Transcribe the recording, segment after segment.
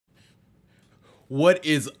What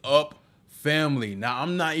is up, family? Now,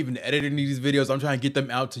 I'm not even editing these videos. I'm trying to get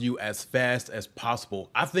them out to you as fast as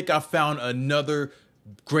possible. I think I found another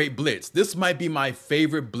great blitz. This might be my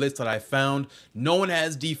favorite blitz that I found. No one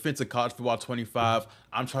has defense in college football 25.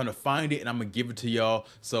 I'm trying to find it and I'm gonna give it to y'all.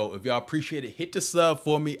 So if y'all appreciate it, hit the sub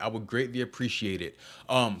for me. I would greatly appreciate it.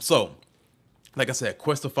 So like I said,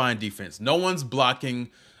 quest to find defense. No one's blocking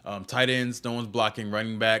tight ends. No one's blocking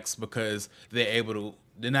running backs because they're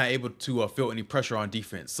not able to feel any pressure on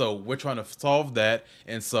defense. So we're trying to solve that.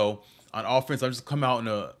 And so on offense, I'm just come out in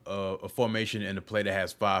a formation in a play that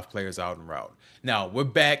has 5 players out en route. Now we're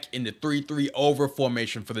back in the 3-3 over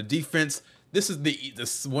formation for the defense. This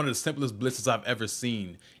is one of the simplest blitzes I've ever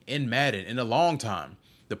seen in Madden in a long time.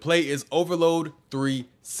 The play is overload 3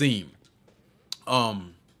 seam.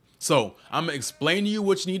 So I'm gonna explain to you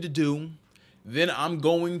what you need to do. Then I'm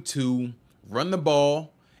going to run the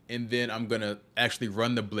ball, and then I'm gonna actually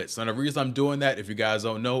run the blitz. Now the reason I'm doing that, if you guys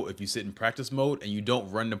don't know, if you sit in practice mode and you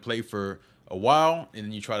don't run the play for a while, and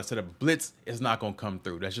then you try to set up a blitz, it's not gonna come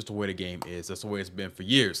through. That's just the way the game is. That's the way it's been for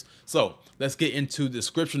years. So let's get into the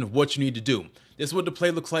description of what you need to do. This is what the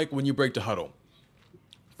play looks like when you break the huddle.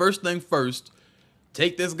 First thing first,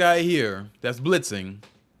 take this guy here that's blitzing,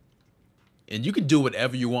 and you can do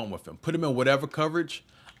whatever you want with him. Put him in whatever coverage.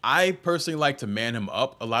 I personally like to man him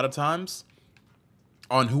up a lot of times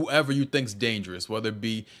on whoever you think's dangerous, whether it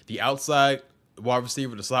be the outside wide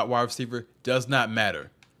receiver, the slot wide receiver, does not matter.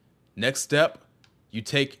 Next step, you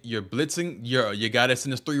take your blitzing, your guy that's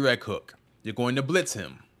in this 3-rec hook. You're going to blitz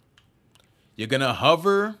him. You're going to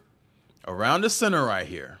hover around the center right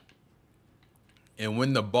here. And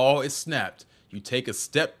when the ball is snapped, you take a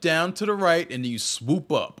step down to the right and then you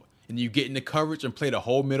swoop up. And you get into coverage and play the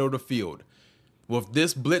whole middle of the field. With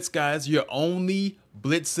this blitz, guys, you're only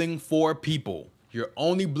blitzing 4 people. You're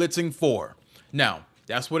only blitzing 4. Now,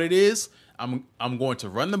 that's what it is. I'm going to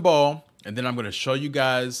run the ball, and then I'm going to show you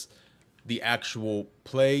guys the actual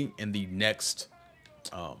play in the next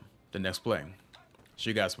play. Show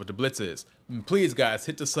you guys what the blitz is. And please, guys,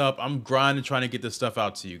 hit the sub. I'm grinding, trying to get this stuff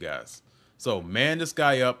out to you guys. So, man this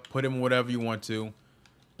guy up. Put him whatever you want to.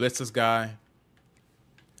 Blitz this guy.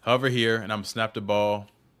 Hover here, and I'm gonna snap the ball.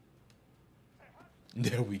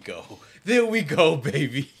 There we go. There we go,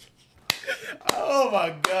 baby. Oh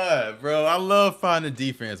my God, bro. I love finding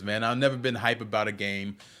defense, man. I've never been hype about a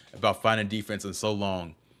game, about finding defense in so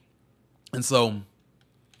long. And so,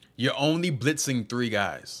 you're only blitzing 3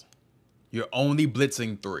 guys. You're only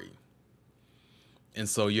blitzing 3. And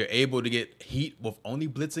so you're able to get heat with only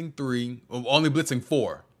blitzing 3, or only blitzing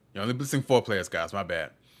 4. You're only blitzing 4 players, guys. My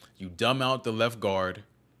bad. You dumb out the left guard.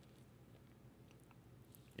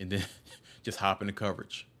 And then just hop into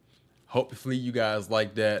coverage. Hopefully you guys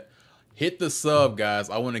like that. Hit the sub, guys.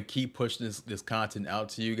 I want to keep pushing this content out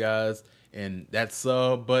to you guys. And that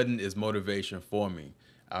sub button is motivation for me.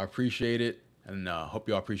 I appreciate it. And hope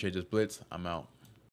y'all appreciate this blitz. I'm out.